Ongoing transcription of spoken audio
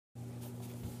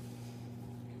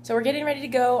So we're getting ready to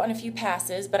go on a few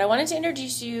passes, but I wanted to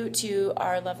introduce you to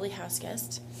our lovely house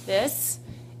guest. This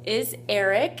is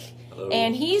Erik. Hello.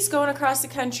 And he's going across the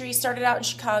country, started out in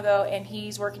Chicago, and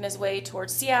he's working his way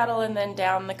towards Seattle and then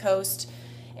down the coast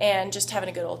and just having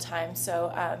a good old time.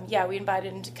 So yeah, we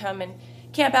invited him to come and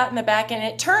camp out in the back, and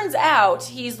it turns out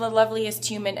he's the loveliest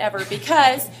human ever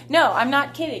because, no, I'm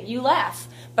not kidding, you laugh,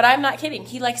 but I'm not kidding.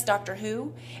 He likes Doctor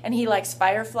Who, and he likes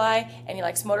Firefly, and he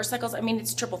likes motorcycles. I mean,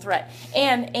 it's a triple threat.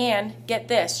 And get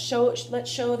this,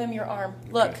 let's show them your arm.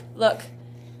 Look, look,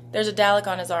 there's a Dalek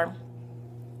on his arm.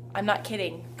 I'm not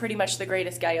kidding. Pretty much the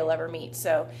greatest guy you'll ever meet.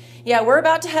 So, yeah, we're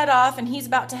about to head off, and he's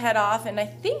about to head off, and I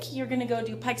think you're going to go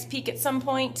do Pikes Peak at some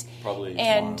point.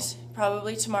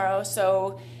 Probably tomorrow.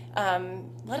 So,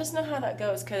 let us know how that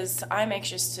goes, because I'm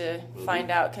anxious to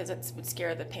find out, because it would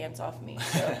scare the pants off me.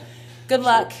 So, good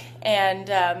luck, and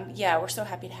yeah, we're so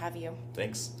happy to have you.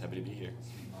 Thanks. Happy to be here.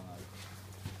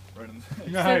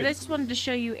 So, I just wanted to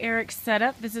show you Erik's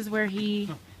setup. This is where he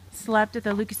slept at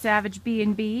the Lucas Savage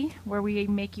B&B, where we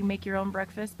make you make your own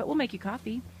breakfast, but we'll make you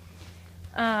coffee.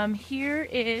 Here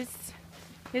is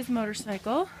his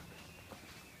motorcycle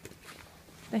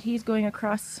that he's going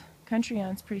across country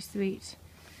on. It's pretty sweet.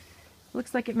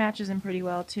 Looks like it matches him pretty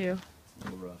well too. A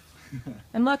little rough.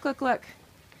 And look, look, look.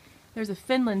 There's a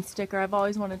Finland sticker. I've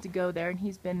always wanted to go there, and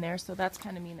he's been there, so that's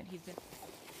kind of mean that he's been.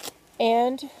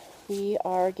 And we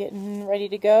are getting ready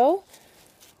to go.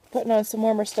 Putting on some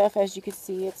warmer stuff. As you can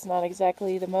see, it's not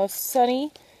exactly the most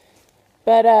sunny,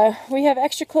 but we have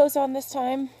extra clothes on this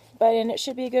time, and it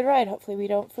should be a good ride. Hopefully we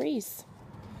don't freeze.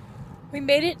 We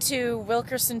made it to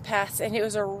Wilkerson Pass, and it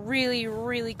was a really,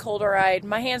 really cold ride.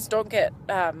 My hands don't get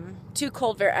too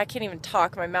cold. I can't even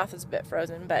talk. My mouth is a bit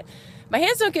frozen, but my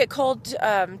hands don't get cold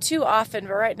too often,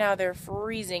 but right now they're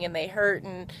freezing and they hurt,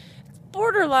 and it's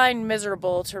borderline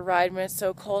miserable to ride when it's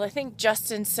so cold. I think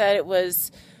Justin said it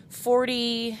was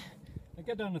 40. It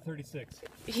got down to 36.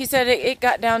 He said it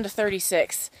got down to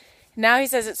 36. Now he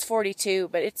says it's 42,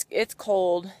 but it's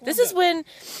cold. This is when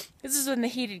the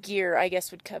heated gear, I guess,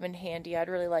 would come in handy. I'd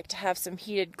really like to have some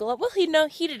heated gloves. Well,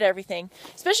 heated everything,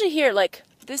 especially here. Like,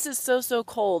 this is so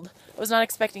cold. I was not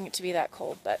expecting it to be that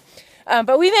cold, but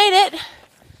we made it.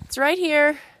 It's right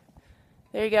here.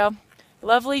 There you go.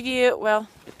 Lovely view. Well,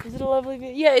 is it a lovely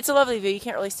view? Yeah, it's a lovely view. You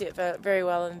can't really see it very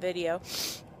well in video.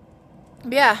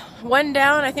 But yeah, one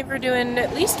down. I think we're doing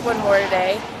at least one more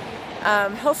today.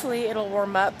 Hopefully it'll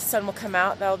warm up, the sun will come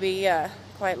out. That'll be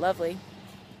quite lovely.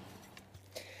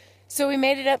 So we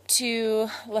made it up to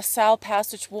Salle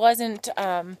Pass, which wasn't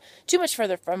too much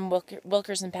further from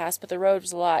Wilkerson Pass, but the road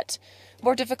was a lot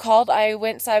more difficult. I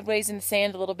went sideways in the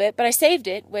sand a little bit, but I saved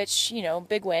it, which, you know,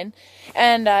 big win.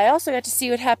 And I also got to see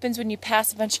what happens when you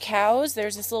pass a bunch of cows.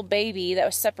 There's this little baby that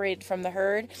was separated from the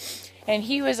herd, and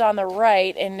he was on the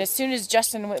right, and as soon as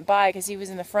Justin went by, because he was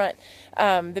in the front,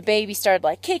 the baby started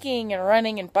like kicking and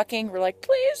running and bucking. We're like,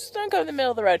 please don't go in the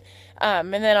middle of the road.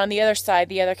 And then on the other side,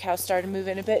 the other cows started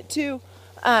moving a bit too.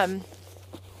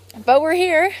 But we're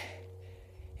here,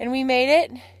 and we made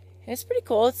it. It's pretty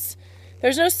cool.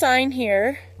 There's no sign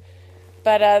here,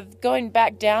 but going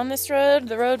back down this road,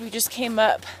 the road we just came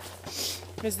up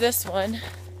was this one,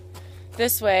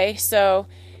 this way. So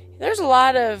there's a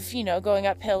lot of, you know, going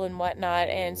uphill and whatnot,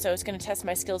 and so it's going to test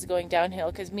my skills going downhill,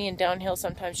 because me and downhill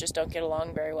sometimes just don't get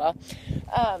along very well.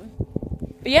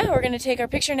 But yeah, we're going to take our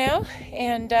picture now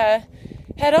and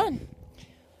head on.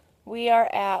 We are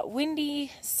at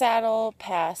Windy Saddle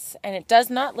Pass, and it does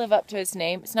not live up to its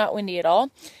name. It's not windy at all.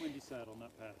 Windy Saddle,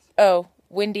 not Pass. Oh,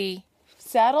 Windy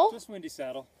Saddle? Just Windy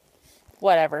Saddle.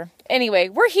 Whatever. Anyway,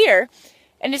 we're here,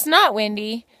 and it's not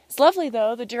windy. It's lovely,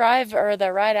 though. The drive, or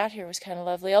the ride out here was kind of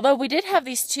lovely. Although we did have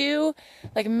these two,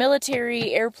 like,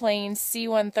 military airplanes,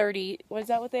 C-130. What is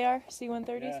that what they are?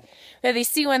 C-130s? Yeah. We had these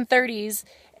C-130s,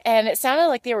 and it sounded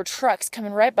like they were trucks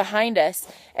coming right behind us.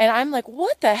 And I'm like,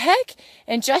 what the heck?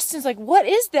 And Justin's like, what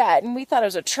is that? And we thought it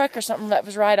was a truck or something that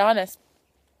was right on us.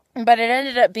 But it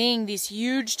ended up being these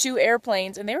huge two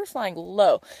airplanes, and they were flying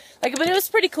low. But it was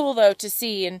pretty cool, though, to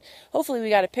see, and hopefully we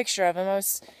got a picture of them.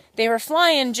 They were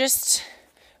flying just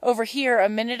over here a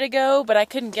minute ago, but I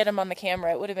couldn't get them on the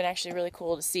camera. It would have been actually really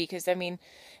cool to see, because, I mean,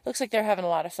 it looks like they're having a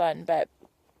lot of fun. But,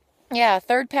 yeah,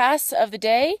 third pass of the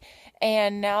day,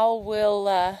 and now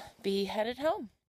we'll be headed home.